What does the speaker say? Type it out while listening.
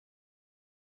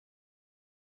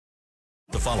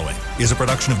The following is a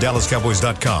production of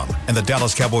DallasCowboys.com and the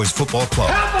Dallas Cowboys Football Club.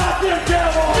 How about them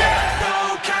Cowboys? Yeah,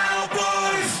 go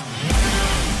Cowboys!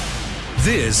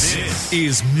 This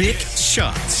is Mick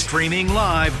Shots. Streaming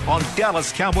live on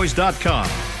DallasCowboys.com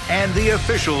and the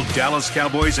official Dallas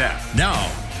Cowboys app. Now,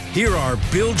 here are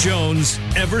Bill Jones,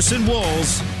 Everson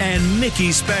Walls, and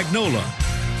Mickey Spagnola.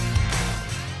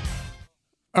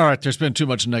 All right, there's been too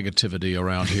much negativity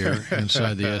around here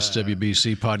inside the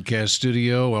SWBC podcast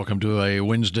studio. Welcome to a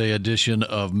Wednesday edition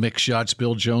of Mick Shots.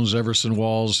 Bill Jones, Everson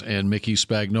Walls, and Mickey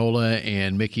Spagnola.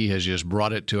 And Mickey has just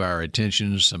brought it to our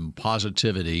attention, some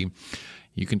positivity.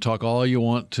 You can talk all you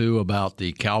want to about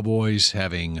the Cowboys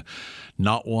having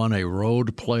not won a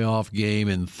road playoff game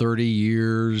in 30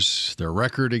 years, their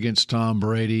record against Tom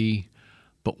Brady.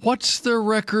 But what's their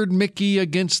record, Mickey,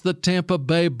 against the Tampa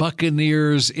Bay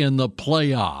Buccaneers in the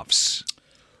playoffs?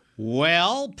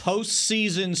 Well,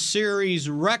 postseason series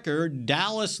record,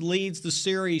 Dallas leads the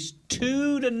series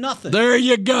 2-0. There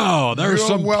you go. There's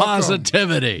some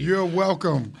positivity. You're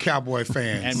welcome, Cowboy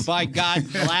fans. And by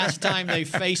God, last time they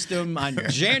faced them on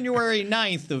January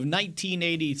 9th of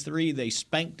 1983, they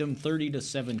spanked them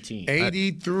 30-17.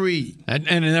 83. And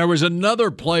there was another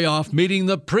playoff meeting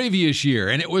the previous year,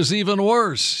 and it was even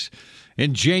worse.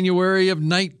 In January of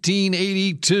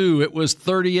 1982, it was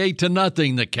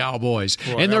 38-0, the Cowboys.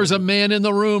 Boy, and there's a man in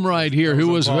the room right here who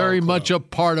was very much a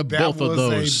part of both of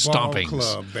those stompings. That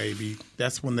was a ball club, baby.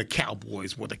 That's when the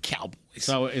Cowboys were the Cowboys.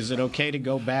 So is it okay to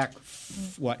go back,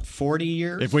 40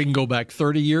 years? If we can go back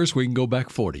 30 years, we can go back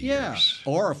 40 years.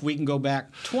 Or if we can go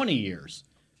back 20 years.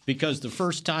 Because the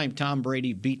first time Tom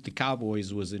Brady beat the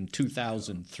Cowboys was in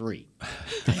 2003.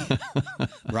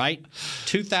 Right?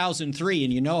 2003.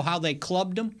 And you know how they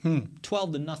clubbed them?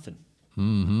 12-0.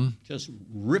 Mm-hmm. Just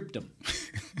ripped them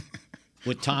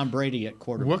with Tom Brady at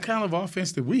quarterback. What kind of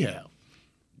offense did we have?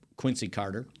 Quincy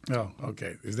Carter. Oh,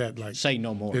 okay. Is that like... Say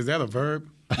no more. Is that a verb?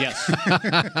 Yes.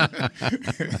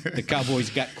 The Cowboys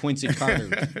got Quincy Carter.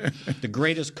 The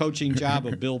greatest coaching job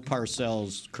of Bill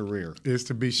Parcells' career is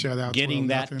to be shut out. Getting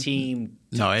that team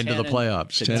into the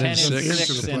playoffs. To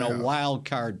 10-6 in a wild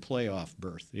card playoff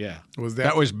berth. Yeah.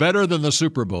 That was better than the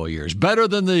Super Bowl years. Better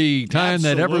than the time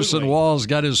that Everson Walls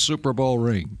got his Super Bowl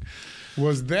ring.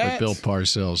 Was that... With Bill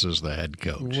Parcells as the head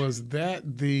coach. Was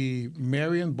that the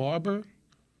Marion Barber?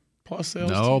 Parcells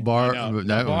no,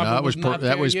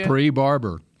 that was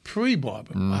pre-Barber.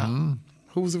 Pre-Barber. Mm-hmm. Wow.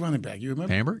 Who was the running back? You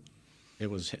remember? Hambrick? It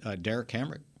was Derek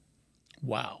Hambrick.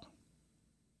 Wow.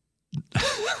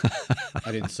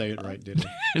 I didn't say it right, did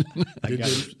I?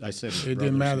 I said it. It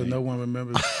didn't matter. No one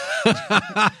remembers.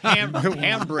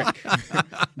 Hambrick.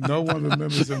 No one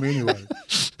remembers him anyway.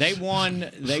 They won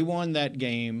that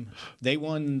game. They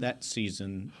won that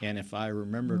season. And if I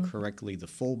remember correctly, the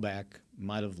fullback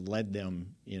might have led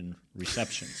them in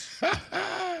receptions.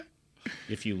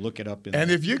 If you look it up.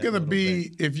 If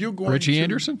you're going Richie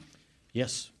Anderson?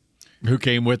 Yes. Who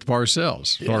came with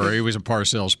Parcells, or he was a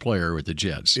Parcells player with the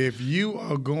Jets. If you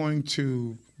are going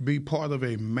to be part of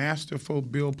a masterful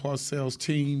Bill Parcells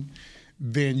team,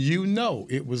 then you know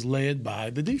it was led by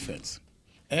the defense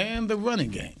and the running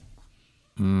game.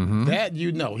 Mm-hmm. That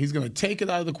you know. He's going to take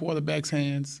it out of the quarterback's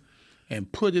hands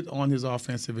and put it on his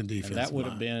offensive and defensive line. That would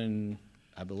have been,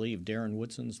 I believe, Darren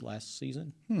Woodson's last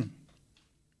season.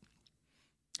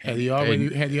 Had he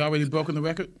already broken the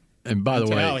record? And by the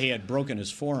way, no, he had broken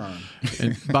his forearm.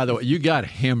 And by the way, you got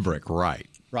Hambrick right,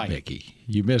 Mickey.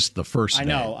 You missed the first name.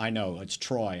 I know. It's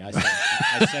Troy.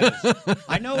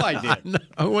 I know I did.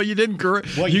 No, well, you didn't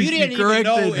correct. Well, you didn't even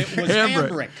know it was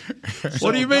Hambrick. So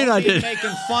what do you mean I did?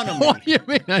 Making fun of me. What do you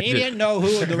mean He didn't know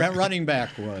who the running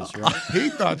back was, right? He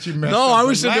thought you messed up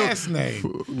the last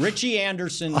name. Richie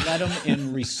Anderson led him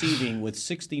in receiving with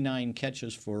 69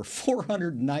 catches for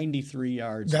 493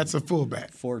 yards. That's a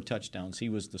fullback. 4 touchdowns. He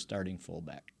was the starting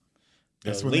fullback.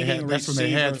 That's when they had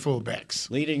fullbacks.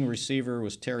 Leading receiver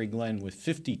was Terry Glenn with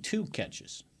 52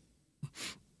 catches.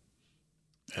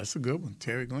 That's a good one,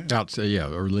 Terry Glenn.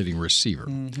 Or leading receiver.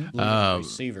 Mm-hmm. Leading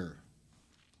receiver.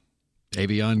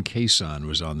 Avion Cason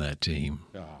was on that team.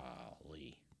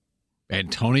 Golly.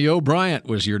 Antonio Bryant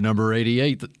was your number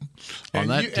 88 on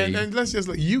that team. And let's just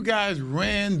look. You guys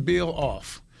ran Bill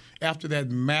off after that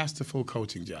masterful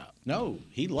coaching job. No,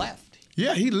 he left.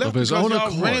 Yeah, he left of his because own y'all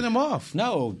accord. ran him off.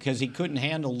 No, because he couldn't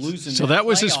handle losing. So that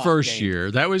was his first game.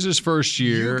 year. That was his first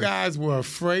year. You guys were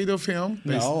afraid of him.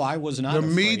 No, I was not. The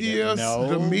media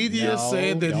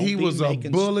said that he was a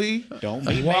bully.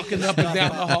 Walking up and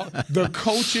down the hall. The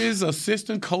coaches,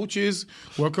 assistant coaches,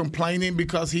 were complaining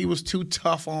because he was too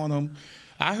tough on them.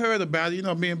 I heard about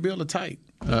it. Me and Bill are tight.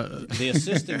 The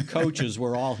assistant coaches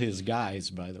were all his guys,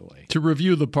 by the way. To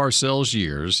review the Parcells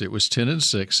years, it was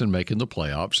 10-6 and making the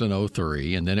playoffs in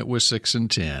 2003, and then it was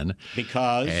 6-10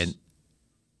 because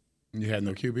you had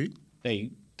no QB.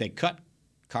 They cut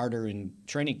Carter in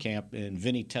training camp, and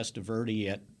Vinny Testaverde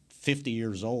at 50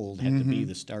 years old had to be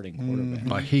the starting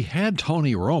quarterback. He had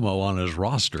Tony Romo on his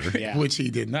roster. Yeah. Which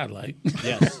he did not like.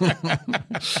 Yes.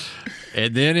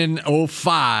 And then in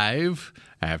 2005,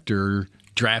 after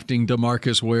drafting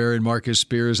DeMarcus Ware and Marcus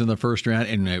Spears in the first round,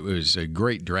 and it was a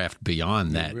great draft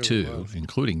beyond that, really too,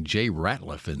 including Jay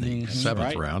Ratliff in the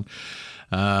seventh round.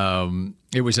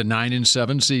 It was a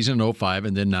 9-7 season in 2005,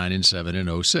 and then 9-7 in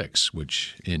 2006,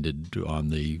 which ended on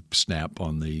the snap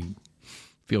on the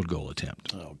field goal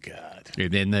attempt. Oh God!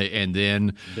 And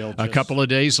then a couple of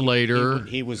days later,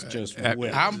 he was just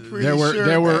whipped. I'm pretty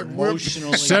there were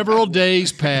emotionally several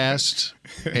days passed,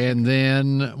 and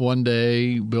then one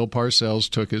day Bill Parcells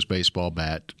took his baseball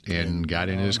bat and got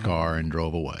in his car and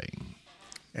drove away.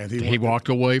 And he walked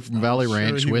away from Valley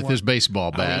Ranch with his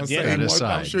baseball bat at his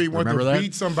side. I'm sure he wanted to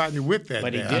beat somebody with that.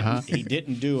 But he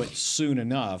didn't do it soon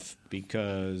enough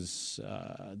because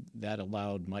that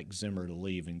allowed Mike Zimmer to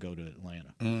leave and go to Atlanta.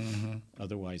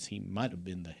 Otherwise, he might have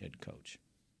been the head coach.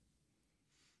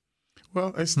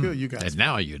 Well, it's still you guys. And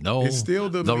now you know it's still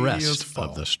the rest fault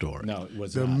of the story. No, it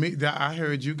was not. I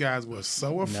heard you guys were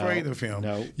so afraid of him.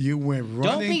 No. You went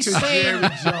running to Jerry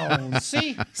Jones,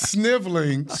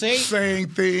 sniveling, saying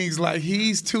things like,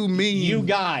 he's too mean. You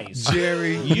guys.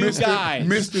 Jerry,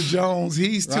 Mr. Jones,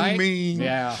 he's too mean.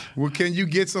 Yeah. Well, can you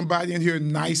get somebody in here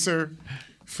nicer?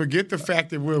 Forget the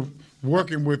fact that we're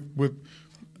working with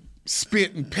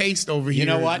spit and paste over here. You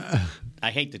know what? I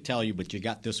hate to tell you, but you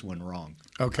got this one wrong.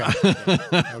 Okay.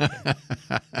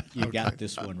 You got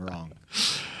this one wrong.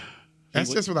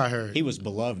 That's just what I heard. He was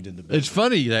beloved in the business. It's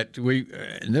funny that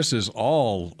and this is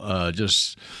all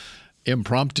just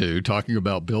impromptu talking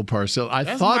about Bill Parcells.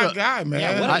 That's my guy, man.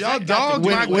 Yeah, y'all dogged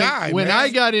my guy, when man. I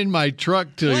got in my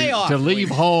truck to leave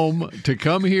home to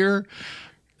come here,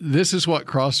 this is what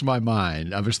crossed my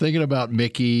mind. I was thinking about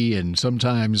Mickey, and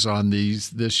sometimes on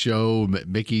this show,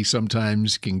 Mickey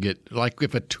sometimes can get, like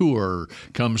if a tour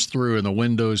comes through and the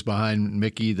window's behind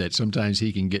Mickey, that sometimes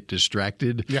he can get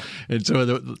distracted. Yeah. And so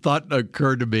the thought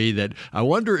occurred to me that I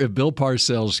wonder if Bill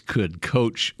Parcells could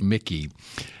coach Mickey.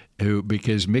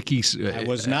 Because Mickey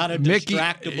was not a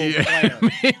distractible player.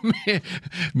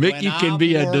 Mickey can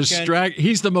be a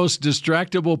He's the most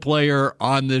distractible player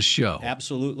on this show.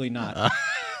 Absolutely not.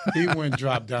 He went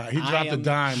drop dime. He dropped a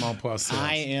dime on Parcells.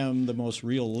 I am the most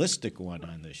realistic one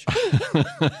on this show.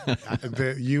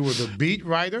 You were the beat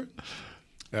writer.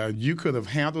 You could have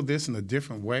handled this in a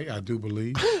different way, I do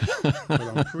believe. But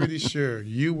I'm pretty sure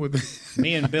you would.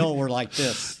 Me and Bill were like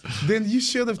this. Then you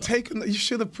should have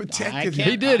protected him.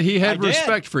 He did. He had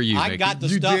respect for you, I Mickey. got the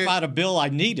stuff out of Bill I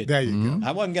needed. There you go.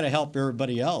 I wasn't going to help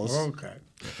everybody else. Okay.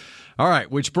 All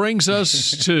right, which brings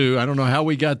us to, I don't know how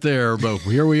we got there, but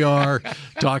here we are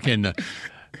talking.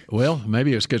 Well,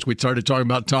 maybe it's because we started talking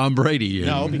about Tom Brady.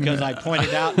 No, because I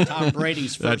pointed out Tom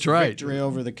Brady's first right. victory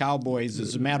over the Cowboys.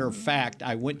 As a matter of fact,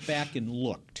 I went back and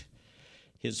looked.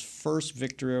 His first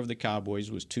victory over the Cowboys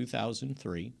was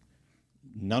 2003.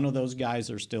 None of those guys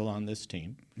are still on this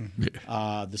team.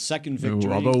 The second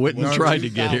victory, although Witten tried to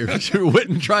get here,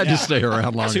 Witten tried to stay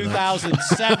around long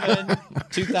enough.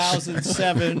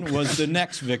 2007 was the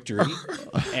next victory,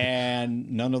 and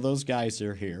none of those guys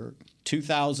are here.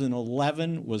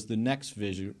 2011 was the next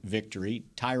victory.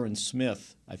 Tyron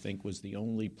Smith, I think, was the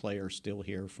only player still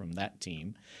here from that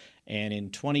team. And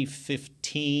in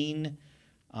 2015,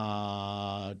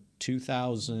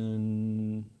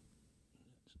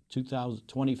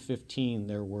 2015,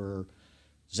 there were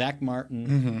Zach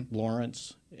Martin,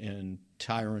 Lawrence, and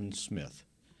Tyron Smith.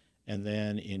 And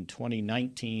then in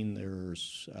 2019,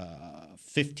 there's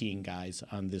 15 guys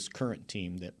on this current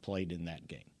team that played in that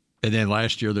game. And then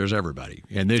last year, there's everybody.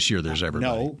 And this year, there's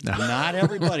everybody. No, not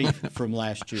everybody from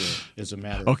last year, as a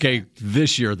matter of fact.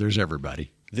 This year, there's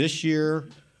everybody. This year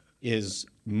is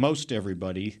most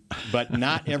everybody, but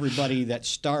not everybody that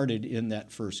started in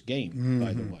that first game,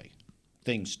 by the way.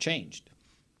 Things changed.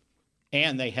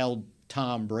 And they held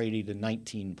Tom Brady to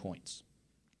 19 points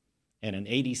and an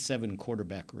 87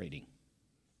 quarterback rating.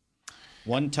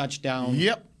 1 touchdown,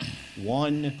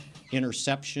 1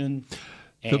 interception,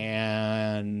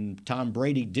 and Tom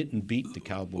Brady didn't beat the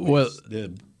Cowboys. Well,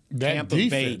 the Tampa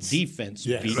Bay defense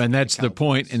beat and that's the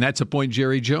point, and that's a point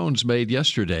Jerry Jones made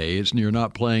yesterday. Is you're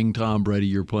not playing Tom Brady,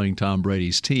 you're playing Tom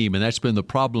Brady's team, and that's been the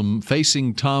problem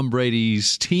facing Tom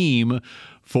Brady's team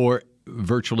for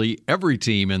virtually every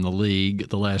team in the league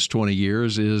the last 20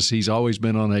 years is he's always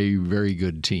been on a very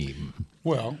good team.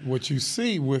 Well, what you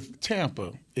see with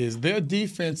Tampa is their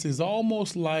defense is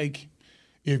almost like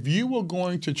if you were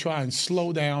going to try and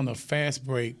slow down a fast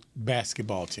break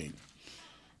basketball team.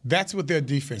 That's what their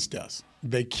defense does.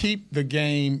 They keep the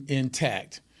game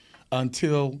intact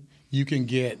until you can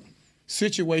get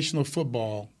situational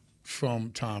football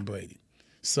from Tom Brady.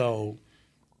 So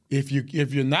if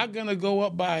you're not going to go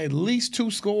up by at least 2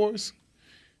 scores,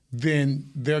 then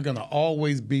they're going to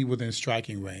always be within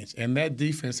striking range. And that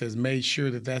defense has made sure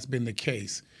that that's been the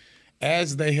case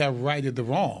as they have righted the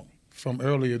wrong from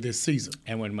earlier this season.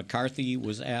 And when McCarthy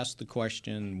was asked the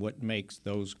question, what makes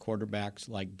those quarterbacks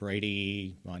like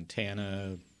Brady,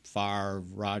 Montana, Favre,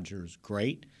 Rodgers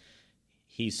great,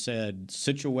 he said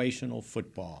situational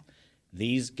football.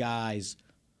 These guys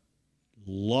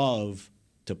love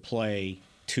to play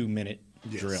 2-minute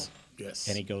drill. Yes.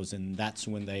 And he goes, and that's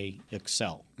when they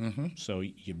excel. Mm-hmm. So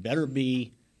you better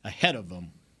be ahead of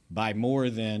them by more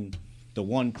than the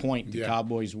 1 point the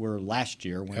Cowboys were last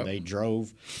year when they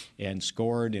drove and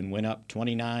scored and went up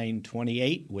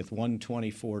 29-28 with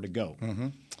 1:24 to go. Mm-hmm.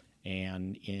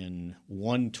 And in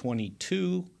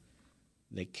 1:22,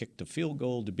 they kicked a field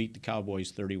goal to beat the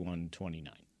Cowboys 31-29.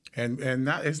 And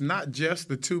it's not just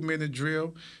the 2-minute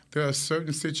drill. There are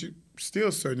certain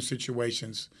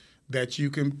situations that you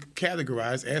can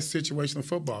categorize as situational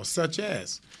football, such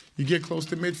as you get close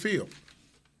to midfield,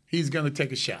 he's going to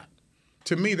take a shot.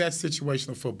 To me, that's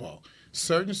situational football.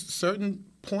 Certain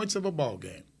points of a ball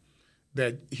game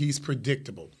that he's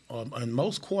predictable, and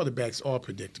most quarterbacks are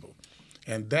predictable,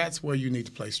 and that's where you need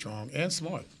to play strong and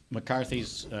smart.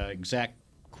 McCarthy's exact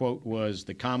quote was,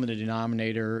 the common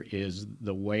denominator is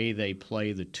the way they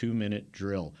play the 2-minute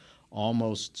drill,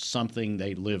 almost something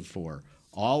they live for,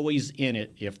 always in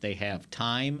it if they have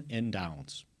time and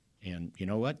downs. And you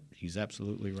know what? He's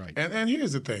absolutely right. And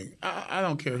here's the thing. I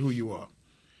don't care who you are.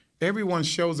 Everyone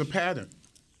shows a pattern.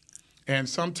 And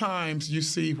sometimes you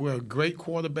see where great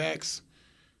quarterbacks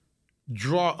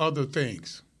draw other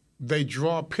things. They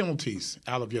draw penalties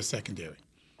out of your secondary.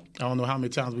 I don't know how many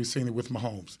times we've seen it with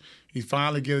Mahomes. He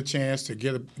finally get a chance to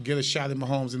get a shot at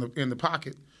Mahomes in the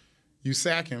pocket. You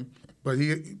sack him, but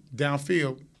he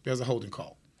downfield, there's a holding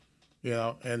call,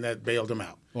 and that bailed him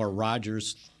out. Or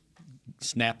Rodgers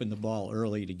snapping the ball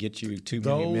early to get you 2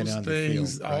 minutes on the field.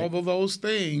 Right? All of those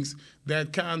things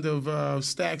that kind of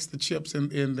stacks the chips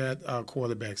in that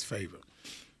quarterback's favor.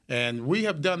 And we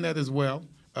have done that as well,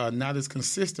 not as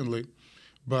consistently.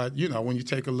 But, when you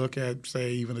take a look at,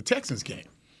 say, even the Texans game,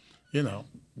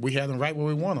 we had them right where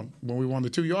we want them when we won the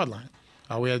 2-yard line.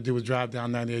 All we had to do was drive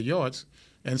down 98 yards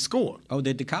and score. Oh,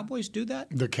 did the Cowboys do that?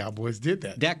 The Cowboys did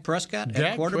that. Dak Prescott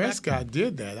at quarterback? Dak Prescott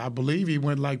did that. I believe he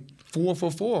went like 4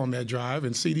 for 4 on that drive,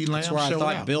 and CeeDee Lamb showed out. That's where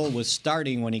I thought Bill was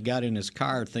starting when he got in his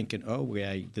car thinking, oh,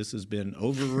 yeah, this has been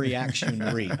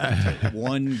overreaction-free to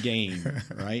one game,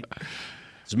 right?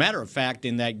 As a matter of fact,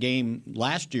 in that game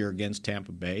last year against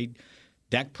Tampa Bay,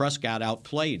 Dak Prescott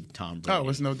outplayed Tom Brady. Oh,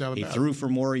 there's no doubt about it. He threw for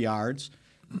more yards.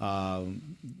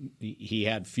 He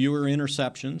had fewer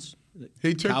interceptions.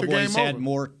 He took Cowboys the game over. had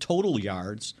more total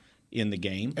yards in the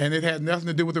game. And it had nothing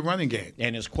to do with the running game.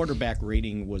 And his quarterback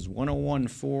rating was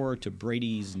 101.4 to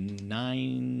Brady's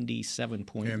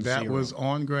 97.0. And that was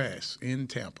on grass in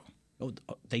Tampa. Oh,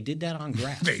 they did that on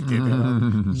grass. They did that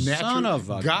on natural, Son of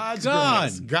a God's gun.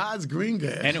 grass. God's green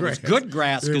grass. And it was good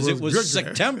grass because it was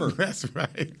September. That's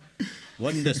right.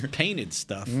 Wasn't this painted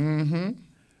stuff. Mm-hmm.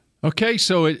 Okay,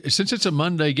 so since it's a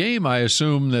Monday game, I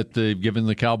assume that they've given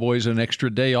the Cowboys an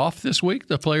extra day off this week.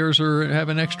 The players have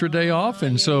an extra day off,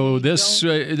 and so this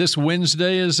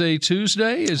Wednesday is a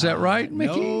Tuesday. Is that right,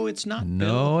 Mickey? No, it's not. No,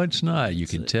 Bill. It's not. You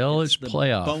can tell it's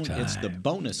playoff time. It's the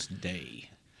bonus day.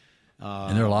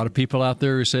 And there are a lot of people out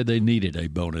there who said they needed a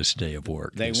bonus day of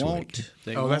work. They won't.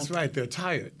 That's right. They're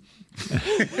tired.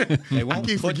 They won't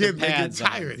put the pads they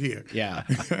get tired on. Here. Yeah,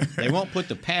 they won't put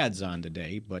the pads on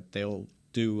today, but they'll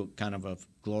do kind of a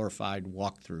glorified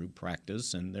walkthrough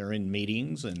practice, and they're in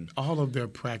meetings. And all of their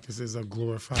practices are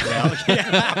glorified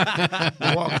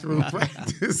walkthrough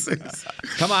practices.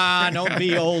 Come on, don't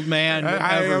be old man.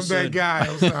 I am that guy.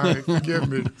 I'm sorry. Forgive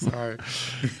me. Sorry.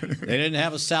 They didn't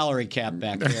have a salary cap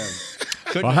back there.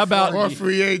 Well, how about or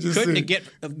free agency? Couldn't get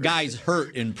guys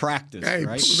hurt in practice, hey,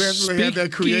 right? They had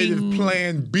that creative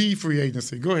plan B free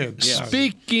agency. Go ahead. Yeah.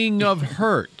 Speaking of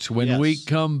hurt, when we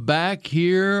come back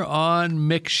here on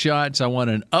Mix Shots, I want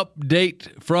an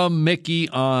update from Mickey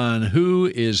on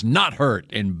who is not hurt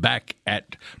and back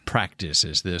at practice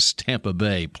as this Tampa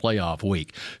Bay playoff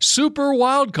week. Super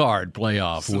Wildcard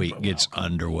playoff week gets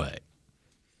underway.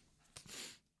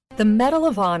 The Medal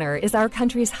of Honor is our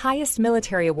country's highest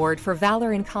military award for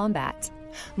valor in combat.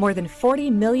 More than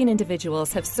 40 million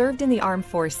individuals have served in the armed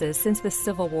forces since the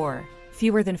Civil War.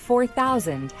 Fewer than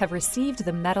 4,000 have received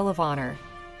the Medal of Honor.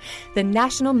 The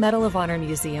National Medal of Honor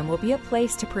Museum will be a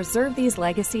place to preserve these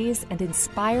legacies and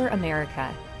inspire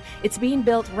America. It's being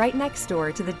built right next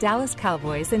door to the Dallas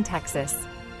Cowboys in Texas.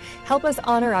 Help us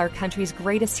honor our country's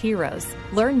greatest heroes.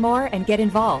 Learn more and get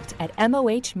involved at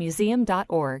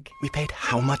mohmuseum.org. We paid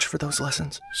how much for those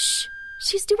lessons? Shh,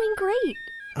 she's doing great.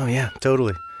 Oh, yeah,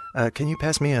 totally. Can you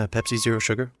pass me a Pepsi Zero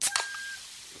Sugar?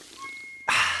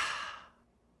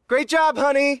 Great job,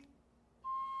 honey!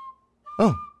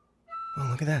 Oh,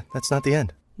 look at that. That's not the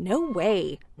end. No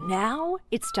way. Now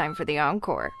it's time for the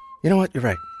encore. You know what? You're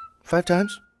right. 5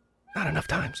 times? Not enough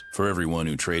times. For everyone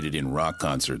who traded in rock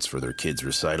concerts for their kids'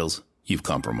 recitals, you've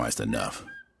compromised enough.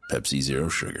 Pepsi Zero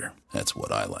Sugar. That's what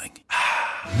I like.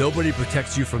 Nobody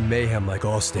protects you from mayhem like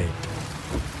Allstate.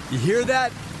 You hear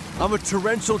that? I'm a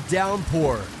torrential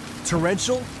downpour.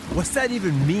 Torrential? What's that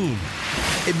even mean?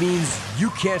 It means you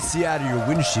can't see out of your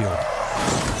windshield.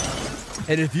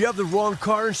 And if you have the wrong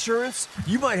car insurance,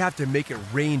 you might have to make it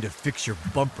rain to fix your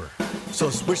bumper. So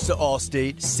switch to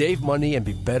Allstate, save money, and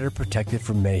be better protected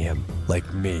from mayhem,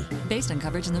 like me. Based on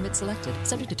coverage and limits selected,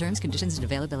 subject to terms, conditions, and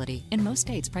availability. In most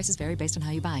states, prices vary based on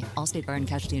how you buy. Allstate Bar and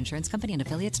Casualty Insurance Company and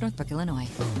affiliates, Northbrook, Illinois.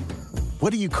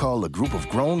 What do you call a group of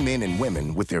grown men and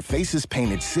women with their faces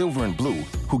painted silver and blue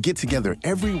who get together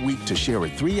every week to share a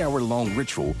 3-hour-long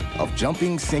ritual of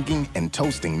jumping, singing, and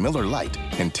toasting Miller Lite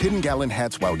in 10-gallon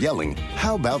hats while yelling,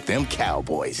 "How about them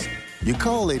Cowboys?" You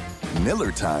call it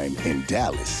Miller Time in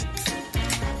Dallas.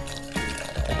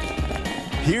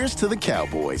 Here's to the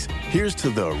Cowboys. Here's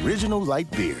to the original light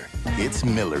beer. It's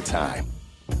Miller Time.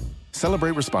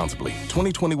 Celebrate responsibly.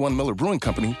 2021 Miller Brewing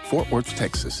Company, Fort Worth,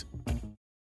 Texas.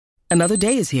 Another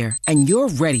day is here, and you're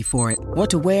ready for it. What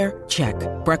to wear? Check.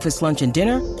 Breakfast, lunch, and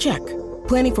dinner? Check.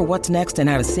 Planning for what's next and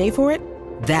how to save for it?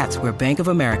 That's where Bank of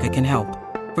America can help.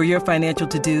 For your financial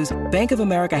to-dos, Bank of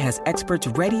America has experts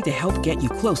ready to help get you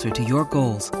closer to your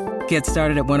goals. Get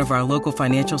started at one of our local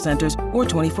financial centers or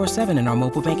 24/7 in our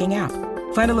mobile banking app.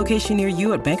 Find a location near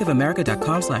you at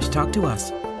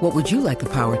bankofamerica.com/talktous. What would you like the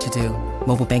power to do?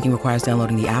 Mobile banking requires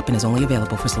downloading the app and is only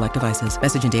available for select devices.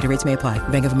 Message and data rates may apply.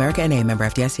 Bank of America NA, member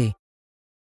FDIC.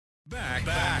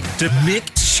 Back to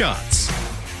Mixed Shots.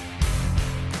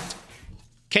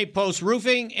 Cape Post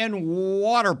Roofing and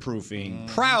Waterproofing,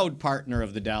 proud partner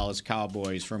of the Dallas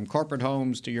Cowboys. From corporate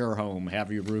homes to your home, have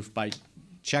your roof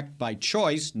checked by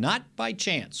choice, not by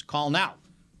chance. Call now,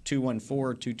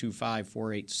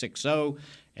 214-225-4860,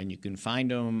 and you can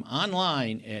find them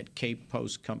online at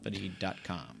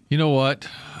capepostcompany.com. You know what?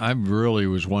 I really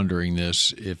was wondering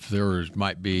this, if there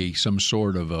might be some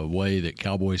sort of a way that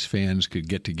Cowboys fans could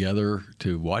get together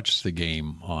to watch the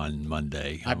game on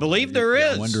Monday. I believe there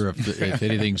is. I wonder if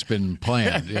anything's been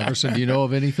planned. Everson, do you know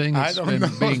of anything that's been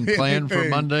being planned for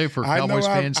Monday for Cowboys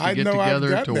fans to get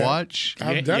together to watch?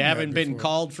 You haven't been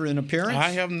called for an appearance?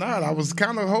 I have not. I was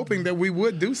kind of hoping that we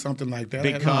would do something like that.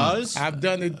 Because? I've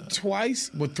done it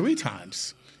twice, 3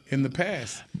 times in the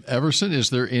past. Everson, is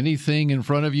there anything in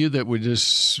front of you that would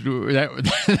describe?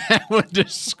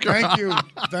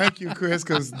 Thank you, Chris,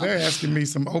 because they're asking me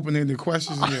some open-ended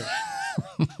questions here.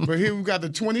 But here we've got the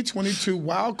 2022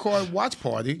 Wild Card Watch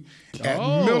Party at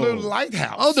Miller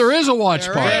Lighthouse. Oh, there is a watch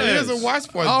party. There is a watch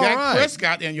party. All Dak right.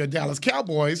 Prescott and your Dallas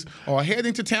Cowboys are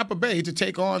heading to Tampa Bay to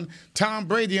take on Tom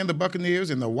Brady and the Buccaneers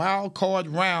in the wild card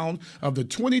round of the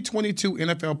 2022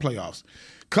 NFL playoffs.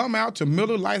 Come out to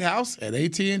Miller Lighthouse at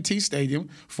AT&T Stadium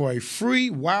for a free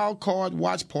wild card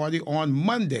watch party on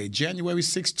Monday, January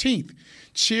 16th.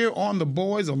 Cheer on the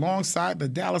boys alongside the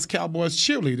Dallas Cowboys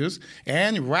cheerleaders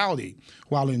and rowdy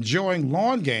while enjoying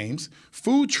lawn games,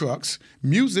 food trucks,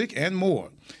 music, and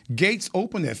more. Gates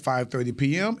open at 5:30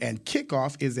 p.m. and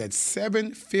kickoff is at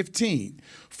 7:15.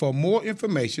 For more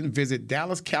information, visit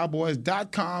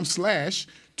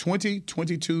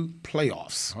DallasCowboys.com/2022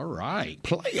 playoffs. All right.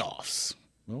 Playoffs.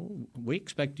 Well, we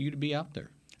expect you to be out there.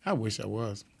 I wish I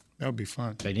was. That would be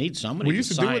fun. They need somebody We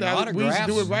used to do sign it. autographs. We used to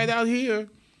do it right out here.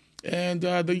 And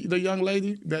the young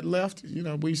lady that left,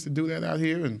 we used to do that out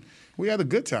here, and we had a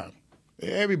good time.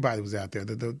 Everybody was out there.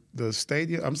 The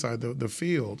stadium, the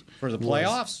field. For the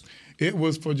playoffs? It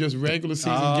was for just regular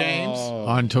season games.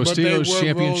 On Tostitos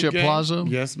Championship Plaza?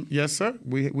 Yes, sir.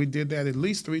 We did that at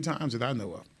least 3 times that I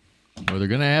know of. Well, they're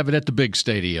going to have it at the big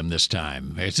stadium this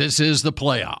time. This is the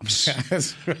playoffs.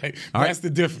 That's right. All That's the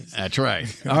difference. That's right.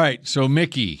 All right. So,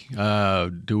 Mickey,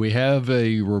 do we have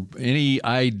any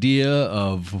idea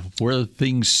of where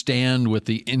things stand with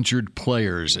the injured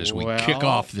players as we kick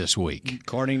off this week?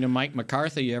 According to Mike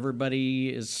McCarthy,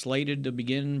 everybody is slated to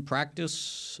begin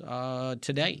practice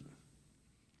today.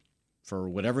 For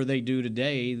whatever they do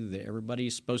today,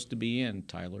 everybody's supposed to be in.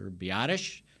 Tyler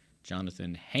Biadasz,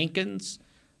 Jonathan Hankins,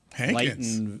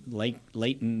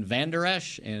 Leighton Vander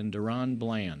Esch, and Deron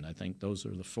Bland. I think those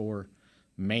are the four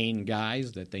main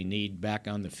guys that they need back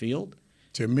on the field.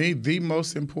 To me, the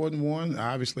most important one,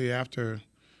 obviously after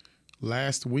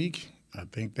last week, I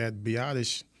think that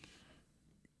Biadasz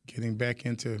getting back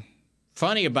into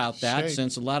Funny about that, shape.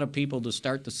 since a lot of people to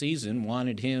start the season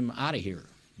wanted him out of here.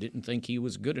 Didn't think he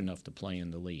was good enough to play in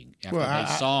the league after they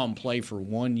saw him play for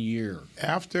 1 year.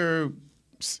 After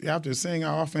seeing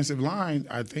our offensive line,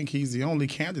 I think he's the only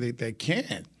candidate that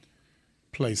can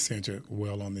play center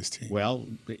well on this team. Well,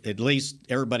 at least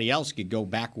everybody else could go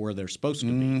back where they're supposed to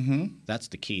be. Mm-hmm. That's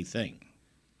the key thing.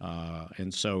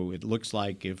 And so it looks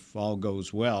like if all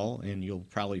goes well, and you'll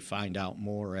probably find out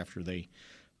more after they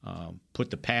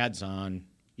put the pads on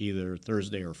either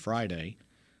Thursday or Friday.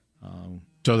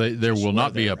 So there will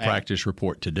not be a practice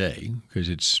report today because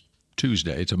it's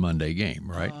Tuesday. It's a Monday game,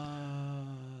 right?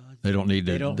 They don't need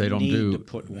to. They don't need to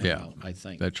put one out. I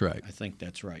think that's right. I think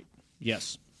that's right.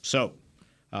 Yes. So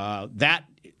that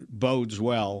bodes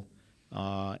well,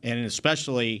 and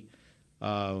especially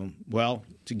to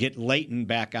get Leighton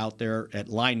back out there at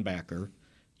linebacker.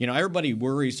 You know, everybody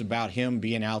worries about him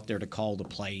being out there to call the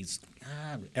plays.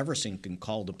 Everson can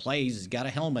call the plays. He's got a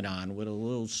helmet on with a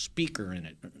little speaker in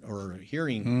it or a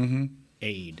hearing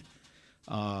aid.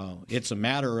 It's a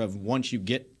matter of once you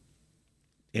get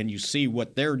and you see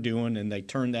what they're doing and they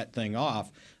turn that thing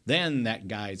off, then that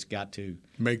guy's got to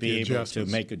be able to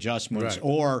make adjustments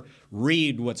or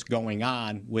read what's going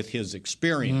on with his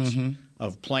experience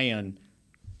of playing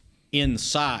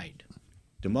inside.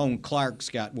 Damone Clark's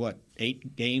got,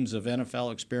 8 games of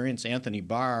NFL experience. Anthony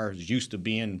Barr is used to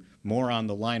being more on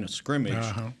the line of scrimmage,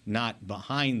 not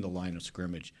behind the line of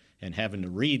scrimmage, and having to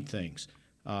read things.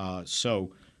 I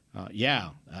think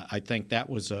that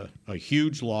was a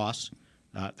huge loss.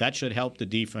 That should help the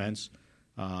defense.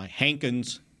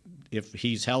 Hankins, if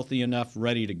he's healthy enough,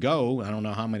 ready to go, I don't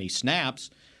know how many snaps,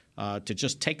 to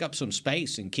just take up some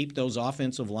space and keep those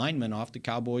offensive linemen off the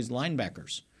Cowboys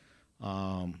linebackers.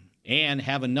 And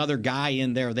have another guy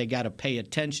in there they got to pay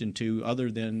attention to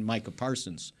other than Micah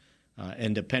Parsons,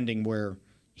 and depending where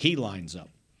he lines up.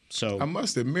 So I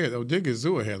must admit,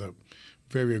 Odighizuwa had a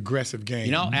very aggressive game.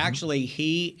 You know, actually,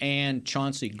 he and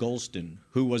Chauncey Golston,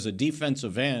 who was a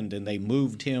defensive end, and they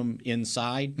moved him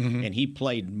inside, and he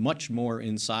played much more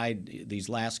inside these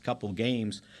last couple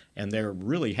games, and they're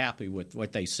really happy with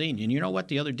what they've seen. And you know what?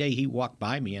 The other day he walked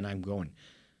by me, and I'm going,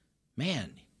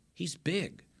 man, he's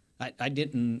big. I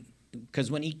didn't –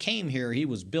 because when he came here, he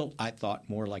was built, I thought,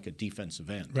 more like a defensive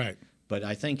end. Right. But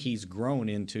I think he's grown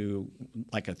into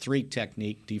like a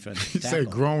 3-technique defensive tackle. You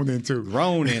say grown into.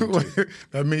 Grown into.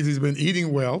 That means he's been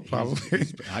eating well, probably.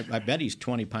 I bet he's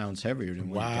 20 pounds heavier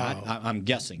than what he got. I'm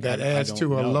guessing. That adds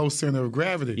to a low center of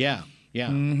gravity. Yeah.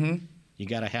 Mm-hmm. You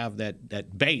got to have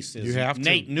that base. You have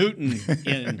Nate Newton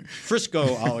in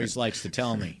Frisco always likes to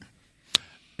tell me.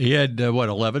 He had,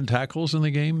 11 tackles in the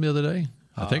game the other day?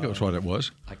 I think it was what it was.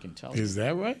 I can tell. Is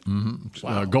that right? Mm-hmm.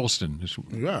 Wow. Golston.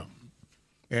 Yeah.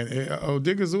 And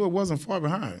Odighizuwa wasn't far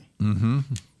behind. Mm-hmm.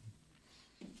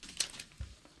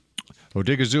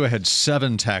 Odighizuwa had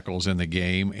 7 tackles in the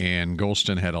game, and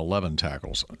Golston had 11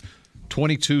 tackles.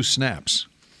 22 snaps.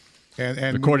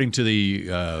 And according to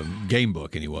the game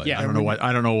book, anyway. Yeah.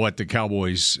 I don't know what the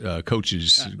Cowboys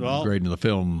coaches grading the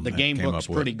film. The game book's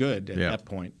pretty good at that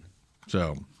point.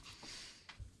 So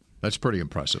that's pretty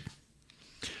impressive.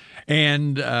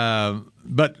 And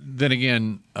but then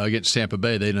again, against Tampa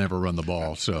Bay, they never run the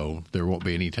ball, so there won't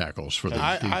be any tackles for the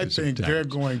I think they're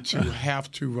going to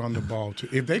have to run the ball too.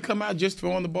 If they come out just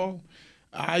throwing the ball,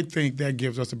 I think that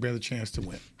gives us a better chance to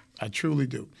win. I truly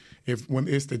do. When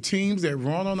it's the teams that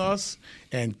run on us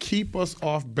and keep us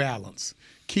off balance,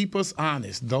 keep us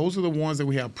honest, those are the ones that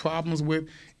we have problems with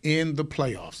in the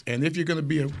playoffs. And if you're going to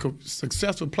be a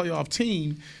successful playoff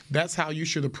team, that's how you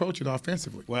should approach it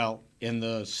offensively. Well, in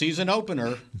the season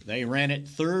opener, they ran it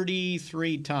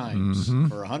 33 times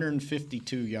for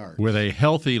 152 yards. With a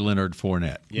healthy Leonard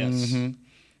Fournette. Yes. Mm-hmm.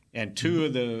 And 2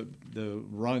 of the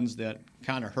runs that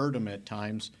kind of hurt them at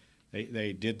times,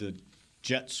 they did the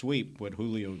jet sweep with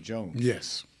Julio Jones.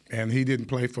 Yes. And he didn't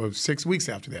play for 6 weeks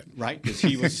after that. Right, because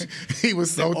he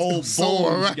was so old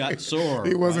sore. bones Right? got sore.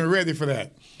 He wasn't ready for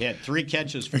that. He had 3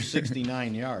 catches for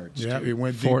 69 yards. Yeah, he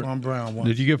went deep on Brown once.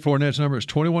 Did you get Fournette's number? It's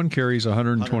 21 carries,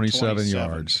 127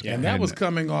 yards. Yeah. And that was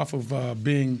coming off of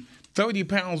being 30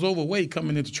 pounds overweight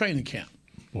coming into training camp.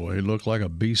 Boy, he looked like a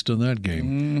beast in that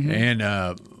game. Mm-hmm. And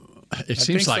it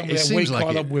seems like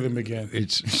caught up with him again.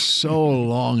 It's so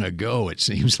long ago. It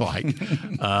seems like.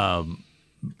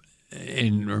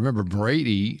 And remember,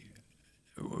 Brady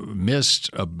missed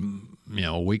a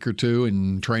week or two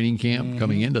in training camp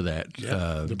coming into that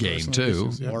game too,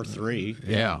 issues, or 3.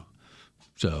 Yeah.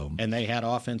 So. And they had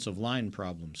offensive line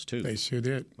problems too. They sure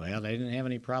did. Well, they didn't have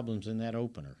any problems in that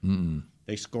opener. Mm-mm.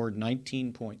 They scored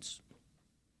 19 points.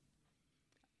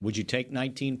 Would you take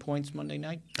 19 points Monday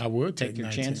night? I would take your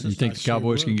 19. chances. You think the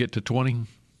Cowboys can get to 20?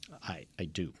 I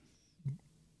do.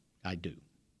 I do.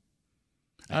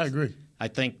 I agree. I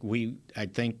think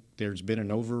there's been an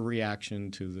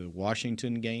overreaction to the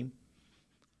Washington game.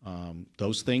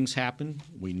 Those things happen.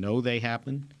 We know they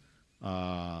happen.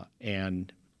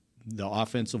 And the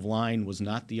offensive line was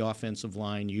not the offensive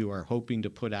line you are hoping to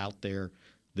put out there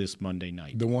this Monday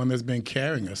night. The one that's been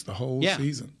carrying us the whole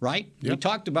season. Right? Yep. We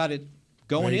talked about it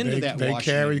going into that Washington game. They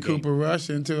carried Cooper Rush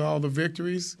into all the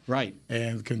victories. Right.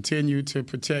 And continue to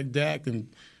protect Dak and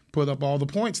put up all the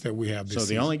points that we have this season.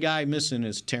 So the only guy missing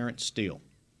is Terrence Steele.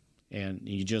 And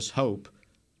you just hope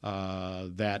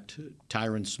that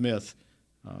Tyron Smith,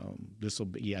 this will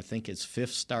be, I think, his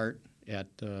 5th start at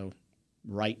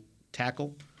right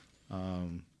tackle,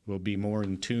 will be more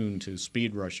in tune to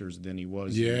speed rushers than he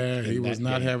was. Yeah, he was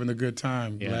not having a good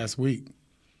time last week.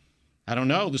 I don't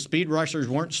know. The speed rushers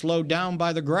weren't slowed down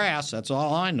by the grass. That's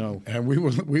all I know. And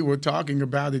we were talking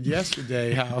about it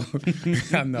yesterday. How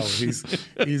I know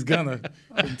he's gonna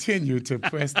continue to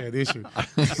press that issue.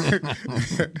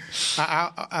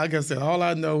 Like I said, all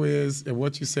I know is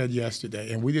what you said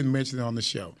yesterday, and we didn't mention it on the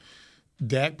show.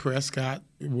 Dak Prescott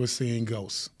was seeing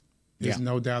ghosts. There's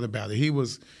no doubt about it. He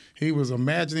was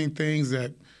imagining things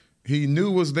that he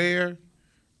knew was there,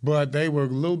 but they were a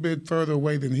little bit further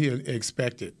away than he had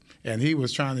expected. And he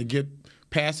was trying to get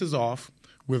passes off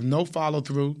with no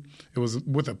follow-through. It was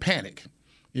with a panic,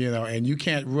 and you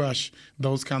can't rush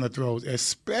those kind of throws,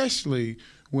 especially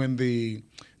when the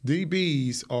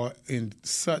DBs are in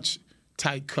such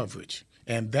tight coverage.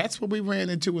 And that's what we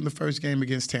ran into in the first game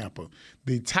against Tampa.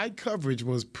 The tight coverage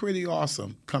was pretty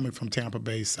awesome coming from Tampa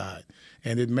Bay's side,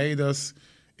 and it made us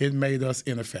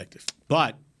ineffective.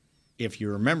 But if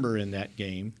you remember in that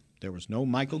game, there was no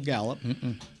Michael Gallup.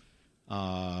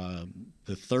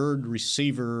 The third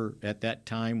receiver at that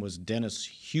time was Dennis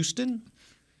Houston,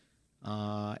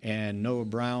 and Noah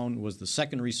Brown was the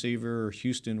second receiver.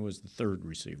 Houston was the third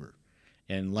receiver,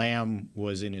 and Lamb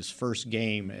was in his first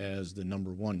game as the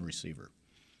number 1 receiver.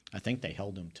 I think they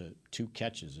held him to 2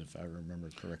 catches, if I remember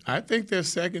correctly. I think their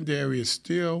secondary is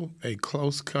still a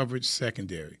close coverage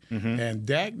secondary, and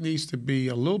Dak needs to be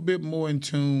a little bit more in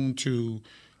tune to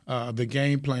the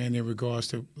game plan in regards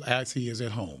to as he is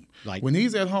at home. When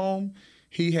he's at home,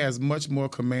 he has much more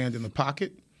command in the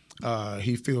pocket.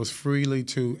 He feels freely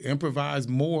to improvise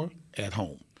more at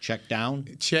home. Check down,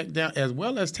 as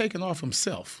well as taking off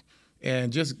himself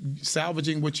and just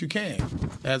salvaging what you can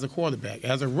as a quarterback,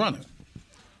 as a runner.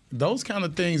 Those kind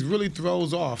of things really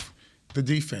throws off the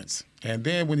defense. And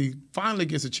then when he finally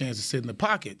gets a chance to sit in the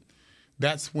pocket,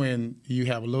 that's when you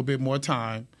have a little bit more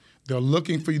time. They're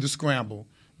looking for you to scramble.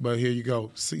 But here you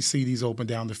go. CD's open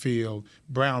down the field,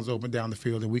 Brown's open down the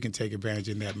field, and we can take advantage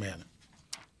in that manner.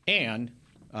 And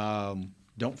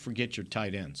don't forget your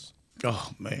tight ends.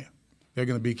 Oh, man. They're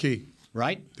going to be key.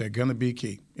 Right? They're going to be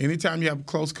key. Anytime you have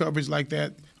close coverage like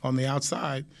that on the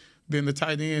outside, then the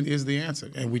tight end is the answer.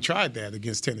 And we tried that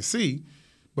against Tennessee,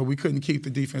 but we couldn't keep the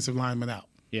defensive linemen out.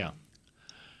 Yeah.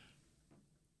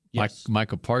 Yes.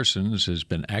 Micah Parsons has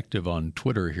been active on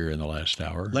Twitter here in the last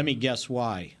hour. Let me guess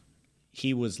why.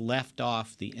 He was left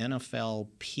off the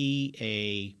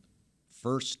NFLPA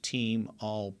first-team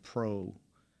All-Pro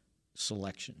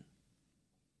selection.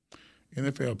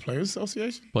 NFL Players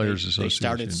Association? Players Association. They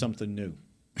started something new.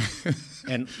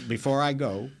 And before I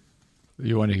go...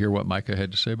 You want to hear what Micah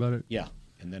had to say about it? Yeah,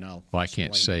 and then I'll... Well, I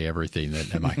can't say everything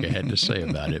that Micah had to say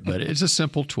about it, but it's a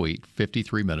simple tweet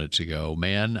 53 minutes ago.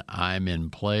 Man, I'm in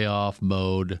playoff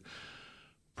mode.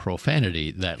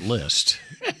 Profanity, that list, !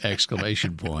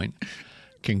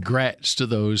 Congrats to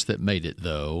those that made it,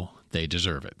 though. They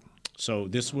deserve it. So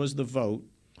this was the vote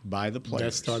by the players.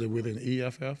 That started with an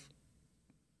EFF?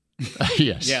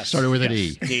 Yes. Started with an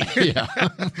E.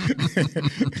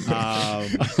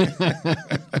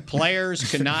 Players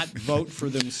cannot vote for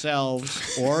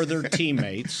themselves or their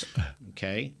teammates.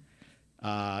 Okay.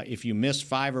 If you missed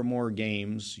 5 or more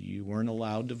games, you weren't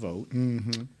allowed to vote.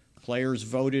 Mm-hmm. Players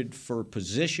voted for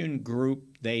position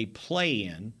group they play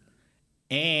in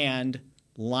and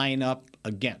line up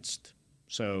against.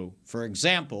 So, for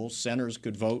example, centers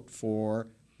could vote for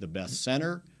the best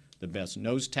center, the best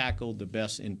nose tackle, the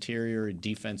best interior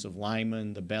defensive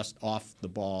lineman, the best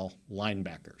off-the-ball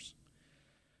linebackers.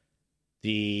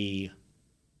 The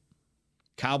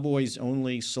Cowboys'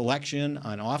 only selection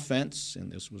on offense,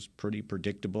 and this was pretty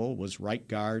predictable, was right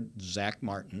guard Zach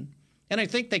Martin. And I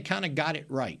think they kind of got it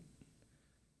right.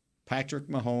 Patrick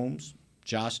Mahomes,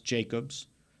 Josh Jacobs,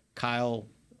 Kyle,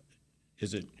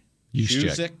 is it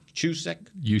Juszczyk?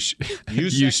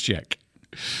 Juszczyk.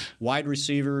 Wide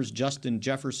receivers, Justin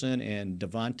Jefferson and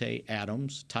Devontae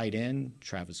Adams. Tight end,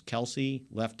 Travis Kelce.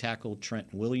 Left tackle,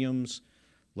 Trent Williams.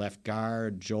 Left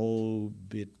guard, Joel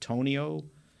Bitonio.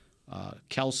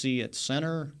 Kelce at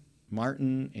center,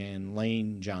 Martin and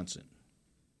Lane Johnson.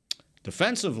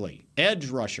 Defensively, edge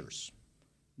rushers,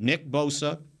 Nick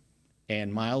Bosa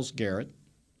and Myles Garrett.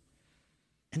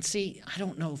 And see, I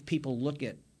don't know if people look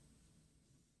at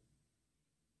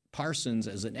Parsons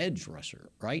as an edge rusher,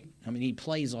 right? I mean, he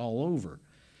plays all over.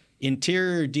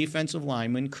 Interior defensive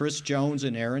linemen, Chris Jones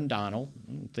and Aaron Donald.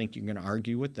 I don't think you're going to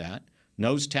argue with that.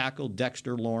 Nose tackle,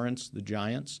 Dexter Lawrence, the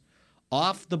Giants.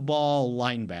 Off-the-ball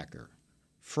linebacker,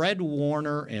 Fred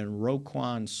Warner and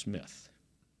Roquan Smith.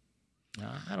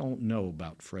 Now, I don't know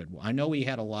about Fred. I know he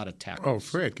had a lot of tackles. Oh,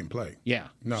 Fred can play. Yeah.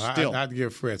 No, I'd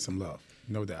give Fred some love,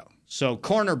 no doubt. So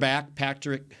cornerback,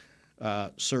 Patrick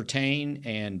Surtain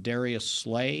and Darius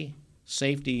Slay.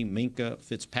 Safety, Minkah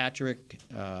Fitzpatrick.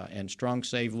 And strong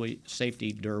safety,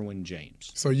 Derwin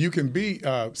James. So you can be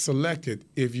selected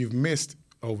if you've missed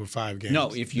over 5 games.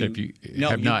 No, you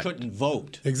couldn't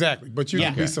vote. Exactly, but you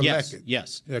can be selected.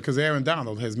 Yes. Yeah, because Aaron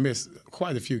Donald has missed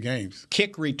quite a few games.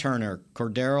 Kick returner,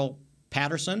 Cordell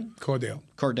Patterson.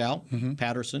 Mm-hmm.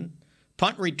 Patterson.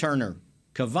 Punt returner,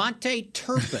 Kavontae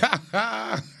Turpin.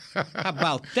 How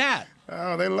about that?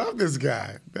 Oh, they love this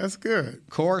guy. That's good.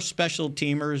 Core special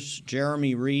teamers,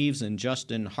 Jeremy Reeves and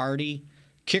Justin Hardy.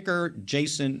 Kicker,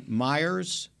 Jason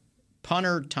Myers.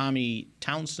 Punter, Tommy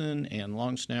Townsend, and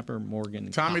long snapper, Morgan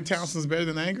Tommy Cox. Townsend's better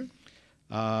than Anger?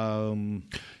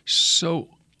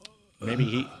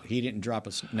 Maybe he didn't drop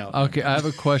us. No. Okay, I have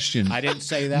a question. I didn't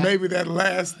say that. Maybe that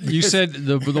last. You said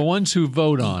the ones who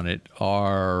vote on it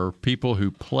are people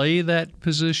who play that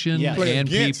position and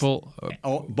people.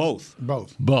 Both.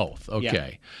 Both. Okay.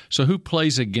 Yeah. So who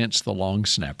plays against the long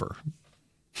snapper?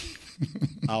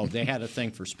 Oh, they had a thing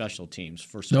for special teams.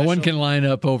 No one can line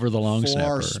up over the long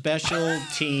snapper. For special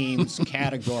teams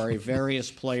category, various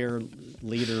player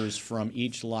leaders from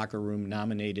each locker room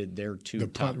nominated their 2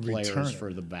 top players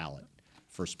for the ballot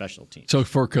for special teams. So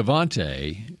for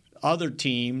Kavontae, other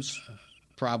teams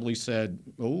probably said,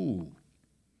 "Oh,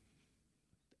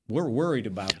 we're worried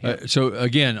about him." So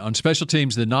again, on special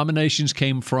teams, the nominations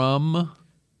came from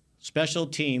special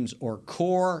teams or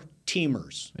core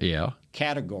teamers. Yeah.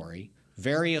 Category.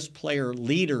 Various player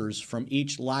leaders from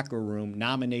each locker room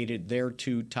nominated their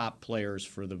 2 top players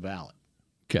for the ballot.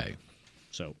 Okay.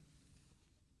 So,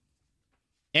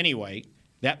 anyway,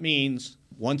 that means,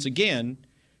 once again,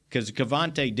 because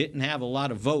Kavontae didn't have a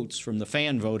lot of votes from the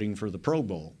fan voting for the Pro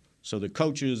Bowl, so the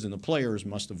coaches and the players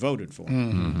must have voted for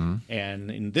him. Mm-hmm.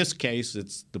 And in this case,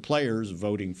 it's the players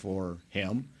voting for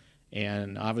him,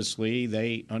 and obviously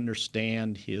they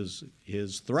understand his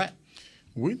threat.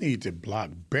 We need to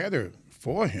block better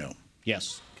for him.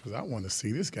 Yes. Because I want to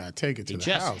see this guy take it to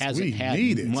the house. He just hasn't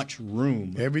had much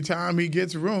room. Every time he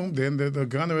gets room, then the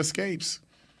gunner escapes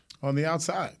on the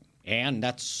outside. And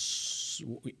that's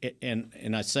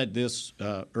and I said this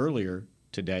earlier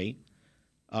today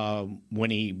when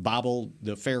he bobbled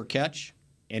the fair catch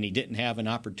and he didn't have an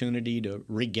opportunity to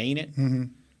regain it. Mm-hmm.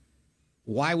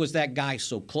 Why was that guy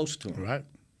so close to him? Right.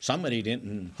 Somebody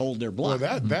didn't hold their block.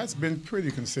 Well, that's been pretty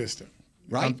consistent.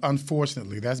 Right.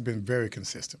 Unfortunately, that's been very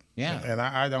consistent. Yeah. And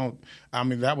I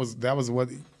mean, that was what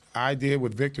I did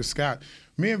with Victor Scott.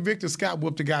 Me and Victor Scott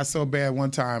whooped a guy so bad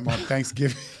one time on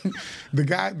Thanksgiving.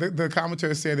 The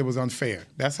commentator said it was unfair.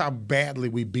 That's how badly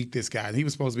we beat this guy. And he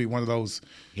was supposed to be one of those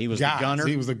He was guys. the gunner?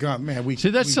 He was the gun. Man, See,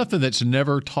 that's something that's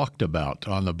never talked about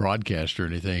on the broadcast or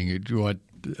anything.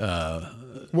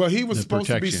 Well, he was supposed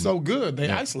to be protection. so good, they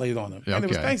isolated on him. And it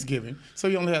was Okay. Thanksgiving, so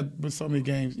he only had so many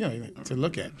games, to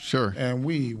look at. Sure. And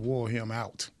we wore him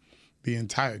out the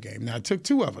entire game. Now, it took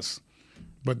 2 of us,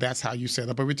 But that's how you set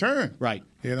up a return. Right.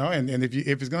 You know, and if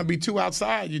it's going to be 2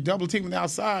 outside, you double teaming the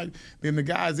outside, then the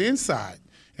guy's inside.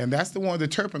 And that's the one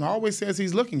that Turpin always says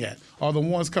he's looking at, are the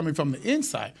ones coming from the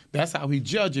inside. That's how he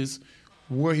judges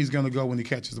where he's going to go when he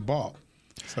catches the ball.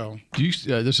 So, do you,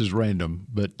 this is random,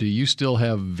 but do you still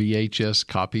have VHS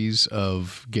copies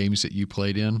of games that you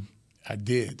played in? I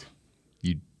did.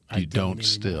 You don't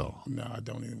still? No, I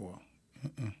don't anymore.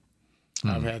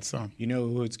 I've had some. You know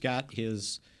who's got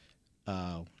his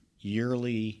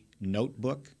yearly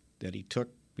notebook that he took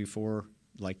before,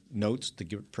 like notes to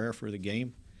give prayer for the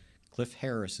game? Cliff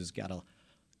Harris has got a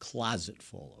closet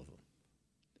full of them.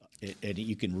 And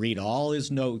you can read all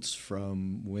his notes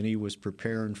from when he was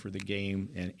preparing for the game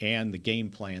and the game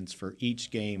plans for each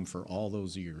game for all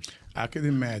those years. I could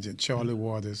imagine Charlie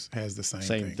Waters has the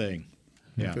same thing.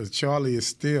 Yeah. Because Charlie is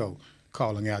still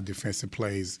calling out defensive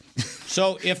plays.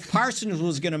 So if Parsons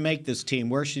was going to make this team,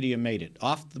 where should he have made it?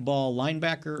 Off the ball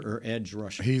linebacker or edge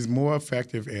rusher? He's more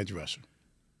effective edge rusher.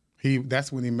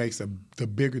 That's when he makes the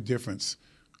bigger difference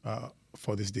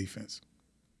for this defense.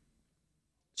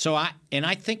 So I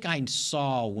think I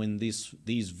saw when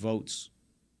these votes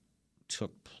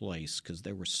took place, because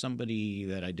there was somebody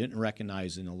that I didn't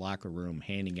recognize in the locker room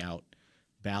handing out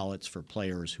ballots for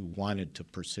players who wanted to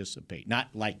participate. Not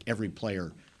like every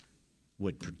player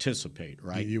would participate,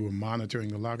 right? You were monitoring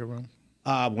the locker room?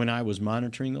 When I was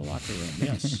monitoring the locker room,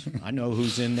 yes. I know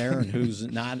who's in there and who's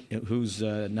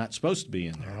not supposed to be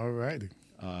in there. All righty.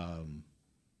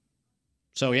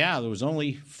 So yeah, there was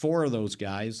only 4 of those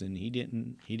guys, and he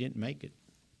didn't make it.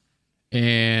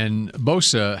 And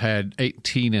Bosa had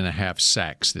 18.5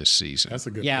 sacks this season. That's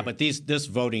a good. Yeah, thing. but this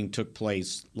voting took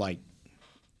place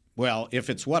if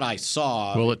it's what I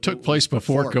saw. Well, it took place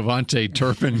before Kevontae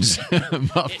Turpin's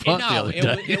muff punt the other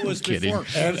day. It was before.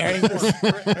 And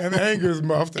Anger's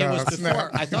muffed. It was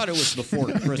before. I thought it was before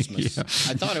Christmas. Yeah.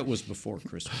 I thought it was before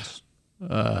Christmas.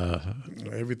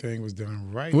 Everything was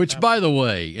done right. Which, by the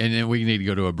way, and then we need to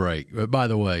go to a break, but by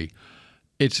the way,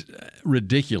 it's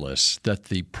ridiculous that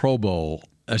the Pro Bowl,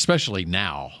 especially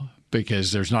now,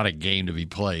 because there's not a game to be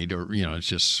played or, it's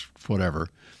just whatever,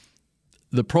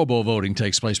 the Pro Bowl voting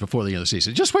takes place before the end of the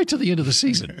season. Just wait till the end of the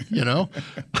season,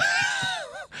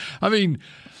 I mean,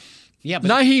 yeah,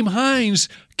 but Nyheim Hines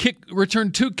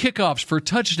returned 2 kickoffs for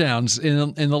touchdowns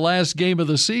in the last game of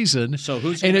the season. So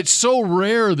it's so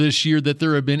rare this year that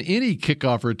there have been any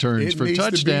kickoff returns for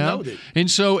touchdown. And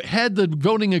so had the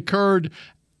voting occurred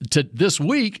to this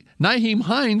week, Nyheim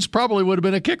Hines probably would have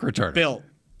been a kick returner. Bill,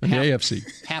 in the AFC.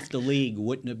 Half the league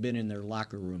wouldn't have been in their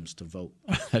locker rooms to vote.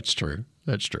 That's true.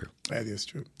 That's true. That is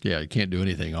true. Yeah, you can't do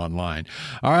anything online.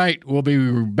 All right, we'll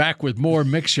be back with more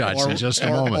mix shots in just a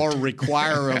moment. Or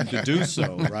require them to do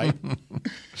so, right?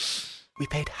 We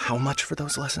paid how much for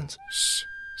those lessons? Shh,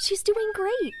 she's doing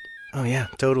great. Oh, yeah,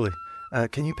 totally.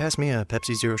 Can you pass me a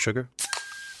Pepsi Zero Sugar?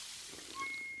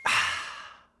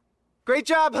 Great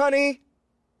job, honey!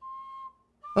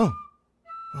 Oh,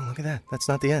 look at that. That's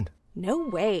not the end. No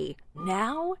way.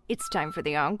 Now it's time for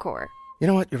the encore. You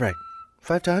know what? You're right.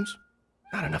 5 times?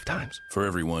 Not enough times. For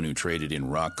everyone who traded in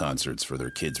rock concerts for their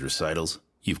kids' recitals,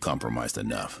 you've compromised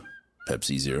enough.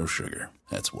 Pepsi Zero Sugar.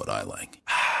 That's what I like.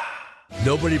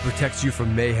 Nobody protects you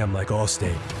from mayhem like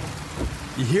Allstate.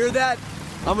 You hear that?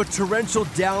 I'm a torrential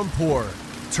downpour.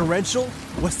 Torrential?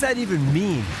 What's that even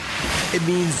mean? It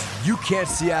means you can't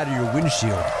see out of your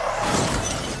windshield.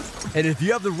 And if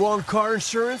you have the wrong car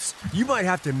insurance, you might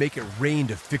have to make it rain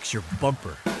to fix your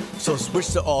bumper. So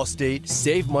switch to Allstate,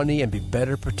 save money, and be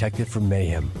better protected from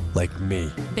mayhem, like me.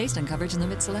 Based on coverage and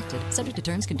limits selected, subject to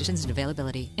terms, conditions, and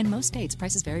availability. In most states,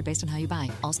 prices vary based on how you buy.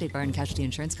 Allstate Bar and Casualty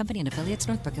Insurance Company and affiliates,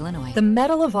 Northbrook, Illinois. The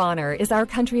Medal of Honor is our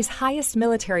country's highest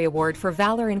military award for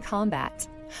valor in combat.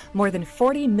 More than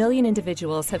 40 million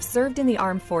individuals have served in the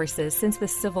armed forces since the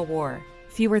Civil War.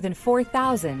 Fewer than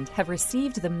 4,000 have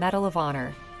received the Medal of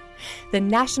Honor. The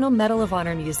National Medal of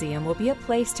Honor Museum will be a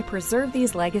place to preserve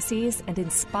these legacies and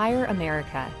inspire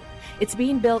America. It's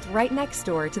being built right next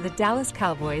door to the Dallas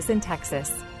Cowboys in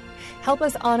Texas. Help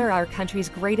us honor our country's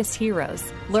greatest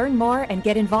heroes. Learn more and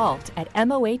get involved at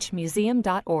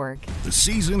mohmuseum.org. The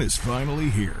season is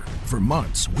finally here. For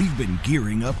months, we've been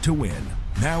gearing up to win.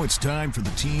 Now it's time for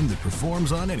the team that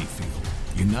performs on any field,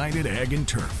 United Ag and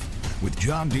Turf. With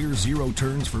John Deere Zero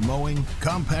Turns for mowing,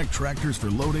 compact tractors for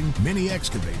loading, mini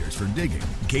excavators for digging,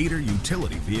 Gator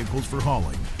utility vehicles for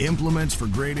hauling, implements for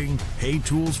grading, hay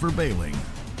tools for baling.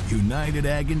 United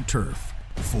Ag and Turf,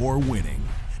 for winning.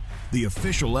 The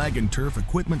official Ag and Turf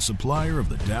equipment supplier of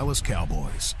the Dallas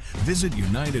Cowboys. Visit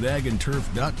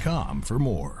UnitedAgAndTurf.com for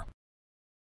more.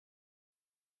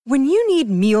 When you need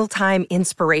mealtime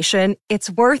inspiration, it's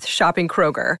worth shopping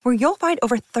Kroger, where you'll find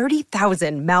over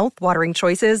 30,000 mouth-watering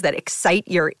choices that excite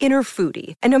your inner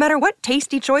foodie. And no matter what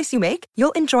tasty choice you make,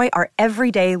 you'll enjoy our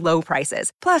everyday low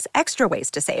prices, plus extra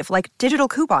ways to save, like digital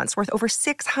coupons worth over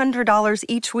 $600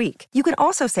 each week. You can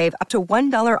also save up to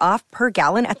 $1 off per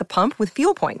gallon at the pump with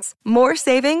fuel points. More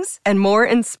savings and more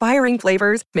inspiring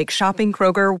flavors make shopping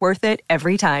Kroger worth it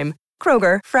every time.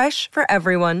 Kroger, fresh for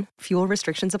everyone. Fuel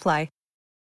restrictions apply.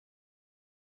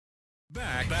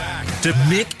 Back to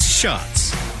Mixed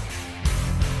Shots.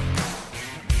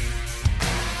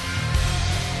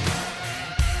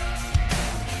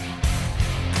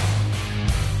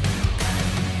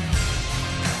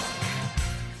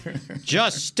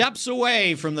 Just steps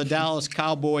away from the Dallas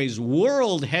Cowboys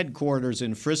world headquarters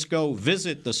in Frisco,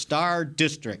 visit the Star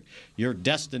District, your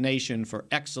destination for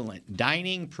excellent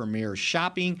dining, premier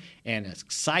shopping, and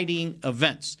exciting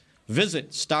events. Visit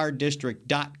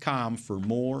stardistrict.com for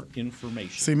more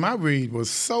information. See, my read was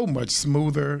so much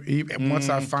smoother once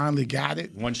I finally got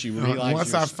it. Once you realized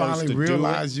Once I finally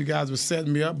realized you guys were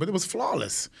setting me up, but it was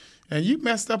flawless. And you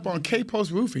messed up on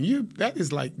K-Post Roofing. That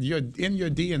is like you're in your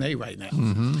DNA right now.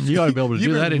 Mm-hmm. You ought to be able to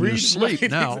do that in your sleep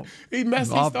now. He starts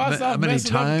off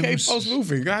messing up K-Post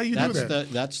Roofing. How you do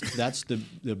that? That's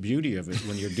the beauty of it.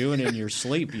 When you're doing it in your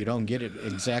sleep, you don't get it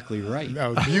exactly right.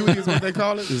 No, beauty is what they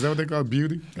call it? Is that what they call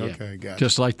beauty? Yeah. Okay, got it.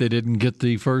 Just like they didn't get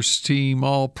the first team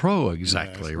All-Pro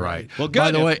exactly right. Well, good.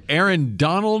 By the way, Aaron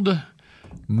Donald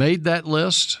made that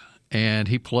list. And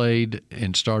he played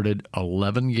and started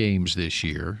 11 games this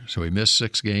year. So he missed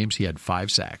 6 games. He had 5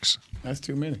 sacks. That's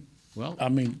too many. Well, I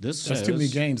mean, that's too many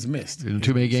games missed.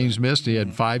 Too many games missed. He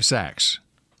had 5 sacks.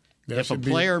 If a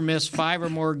player missed 5 or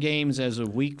more games as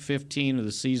of week 15 of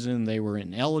the season, they were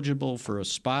ineligible for a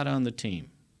spot on the team.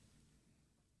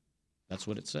 That's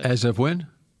what it says. As of when?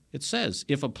 It says,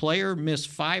 if a player missed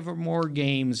 5 or more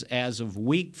games as of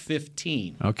week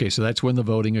 15. Okay, so that's when the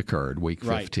voting occurred, week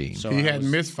 15. Right. So he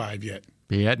hadn't missed 5 yet.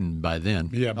 He hadn't by then.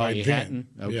 Yeah, by he then. hadn't?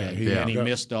 Okay. Yeah, and he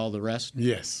missed all the rest?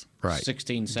 Yes. Right.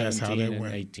 16, 17, and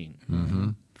 18. Mm-hmm.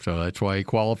 So that's why he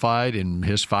qualified, and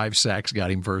his 5 sacks got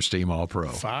him first team All-Pro.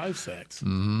 5 sacks.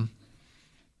 Mm-hmm.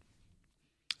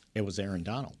 It was Aaron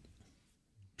Donald.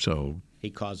 So he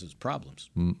causes problems.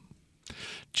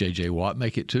 J.J. Watt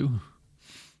make it too?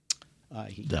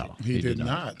 He did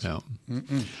not. No.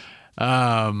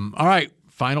 All right.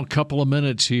 Final couple of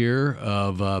minutes here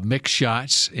of mixed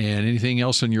shots. And anything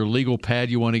else on your legal pad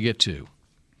you want to get to?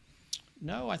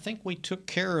 No, I think we took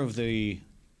care of the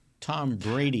Tom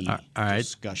Brady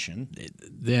discussion.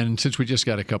 Then, since we just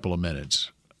got a couple of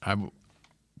minutes,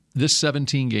 this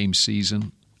 17-game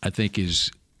season, I think,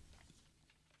 is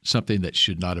something that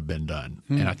should not have been done.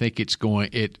 And I think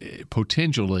it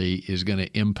potentially is going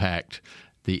to impact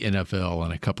the NFL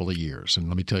in a couple of years, and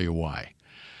let me tell you why.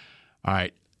 All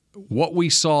right, what we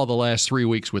saw the last 3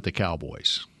 weeks with the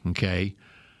Cowboys, okay,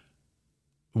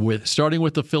 starting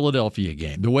with the Philadelphia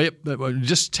game,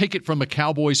 just take it from a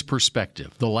Cowboys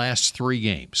perspective, the last 3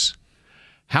 games.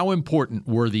 How important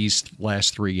were these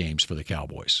last 3 games for the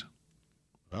Cowboys?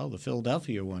 Well, the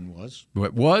Philadelphia one was.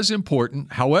 It was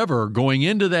important. However, going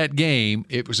into that game,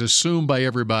 it was assumed by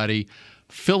everybody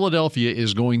Philadelphia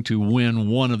is going to win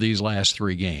one of these last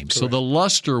 3 games. Correct. So the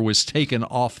luster was taken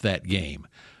off that game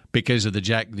because of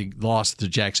the loss to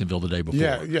Jacksonville the day before.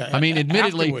 Yeah. I mean,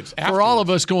 admittedly, for all of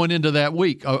us going into that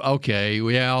week, okay,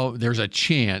 well, there's a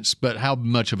chance, but how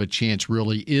much of a chance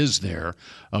really is there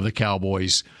of the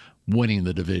Cowboys winning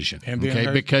the division? And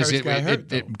then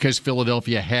because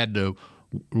Philadelphia had to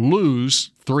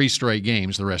lose 3 straight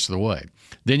games the rest of the way.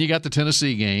 Then you got the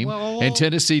Tennessee game, and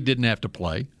Tennessee didn't have to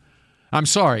play. I'm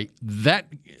sorry, that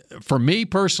for me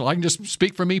personally, I can just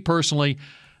speak for me personally,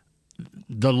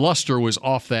 the luster was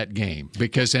off that game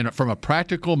because from a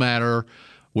practical matter,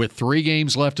 with 3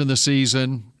 games left in the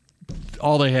season,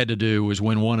 all they had to do was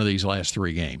win one of these last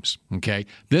 3 games. Okay,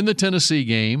 then the Tennessee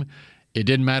game, it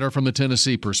didn't matter from the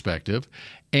Tennessee perspective.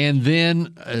 And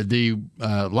then the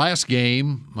last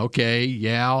game, okay,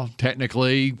 yeah,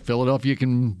 technically Philadelphia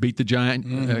can beat the Giants,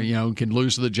 can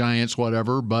lose to the Giants,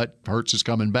 whatever, but Hurts is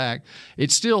coming back. It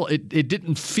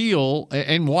didn't feel,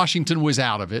 and Washington was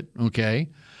out of it, okay?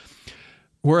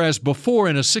 Whereas before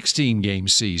in a 16-game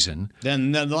season.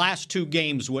 Then the last 2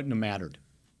 games wouldn't have mattered.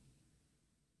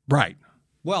 Right.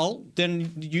 Well,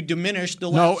 then you diminish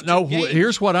the last 2 games.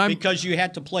 Here's what because you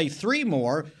had to play 3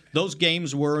 more. Those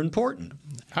games were important.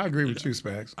 I agree with you,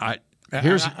 Spags.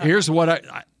 Here's what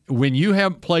when you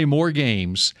play more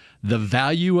games, the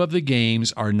value of the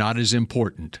games are not as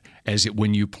important as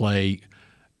when you play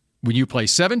When you play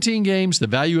 17 games, the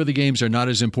value of the games are not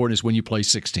as important as when you play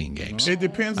 16 games. It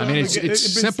depends.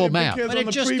 It's simple math. But it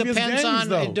just depends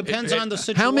on the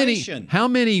situation. How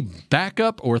many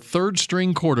backup or third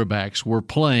string quarterbacks were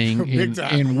playing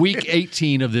in week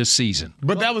 18 of this season?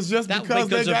 But that was just because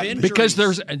they got injuries. Because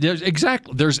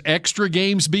there's extra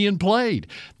games being played.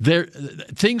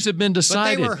 Things have been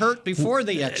decided. But they were hurt before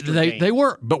the extra game. They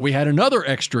were, but we had another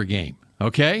extra game.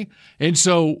 Okay, and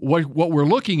so what we're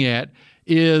looking at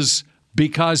is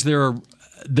because there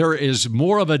is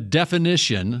more of a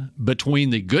definition between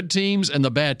the good teams and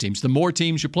the bad teams. The more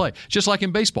teams you play, just like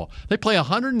in baseball, they play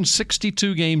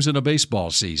 162 games in a baseball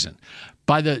season.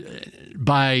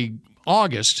 By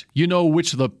August, you know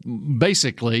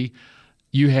basically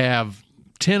you have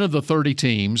 10 of the 30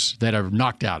 teams that are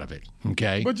knocked out of it.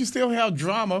 Okay, but you still have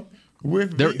drama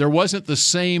with there wasn't the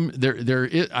same.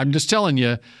 I'm just telling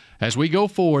you. As we go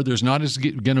forward, there's not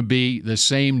going to be the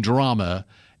same drama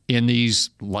in these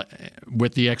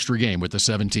with the extra game, with the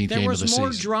 17th game of the season. There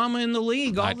was more drama in the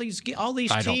league. All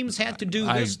these teams had to do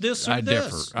this or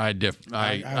this. I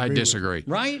disagree.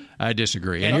 Right? I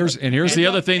disagree. And here's the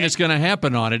other thing that's going to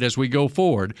happen on it as we go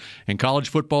forward, and college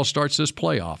football starts this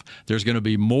playoff. There's going to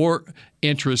be more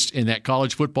interest in that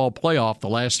college football playoff the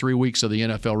last 3 weeks of the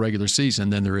NFL regular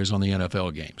season than there is on the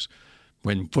NFL games.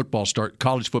 When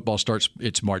college football starts,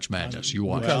 it's March Madness. You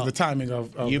watch. Because the timing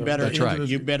of you better. That's right.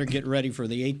 You better get ready for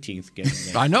the 18th game.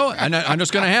 I know it's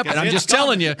going to happen. I'm just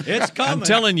telling you. It's coming. I'm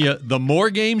telling you, the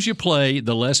more games you play,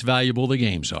 the less valuable the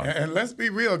games are. And let's be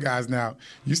real, guys. Now,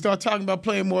 you start talking about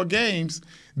playing more games,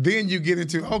 then you get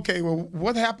into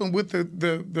what happened with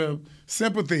the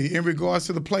sympathy in regards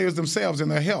to the players themselves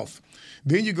and their health?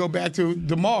 Then you go back to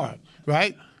DeMar,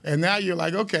 right? And now you're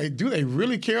like, okay, do they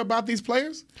really care about these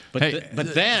players?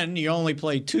 But then you only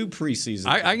play 2 preseason.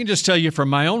 I can just tell you from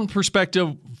my own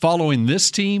perspective, following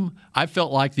this team, I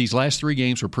felt like these last 3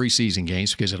 games were preseason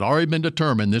games because it had already been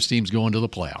determined this team's going to the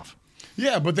playoff.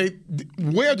 Yeah, but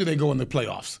where do they go in the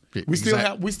playoffs? We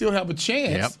still have a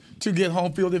chance to get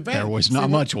home field advantage. There was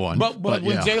not much one. But when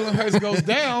Jalen Hurts goes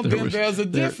down, then there's a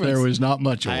difference. There was not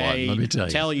much of one, let me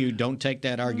tell you. Don't take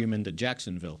that argument to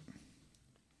Jacksonville.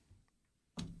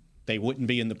 They wouldn't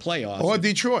be in the playoffs. Or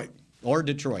Detroit.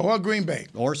 Or Green Bay.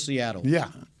 Or Seattle. Yeah.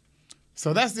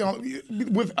 So that's the only –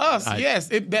 with us,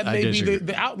 that may be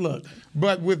the outlook.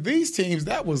 But with these teams,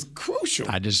 that was crucial.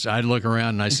 I look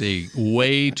around and I see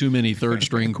way too many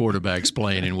third-string quarterbacks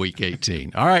playing in Week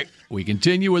 18. All right, we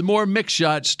continue with more Mix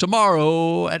Shots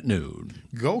tomorrow at noon.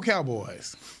 Go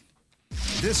Cowboys.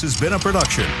 This has been a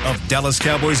production of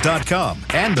DallasCowboys.com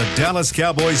and the Dallas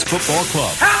Cowboys Football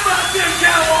Club. How about them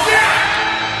Cowboys? Yeah!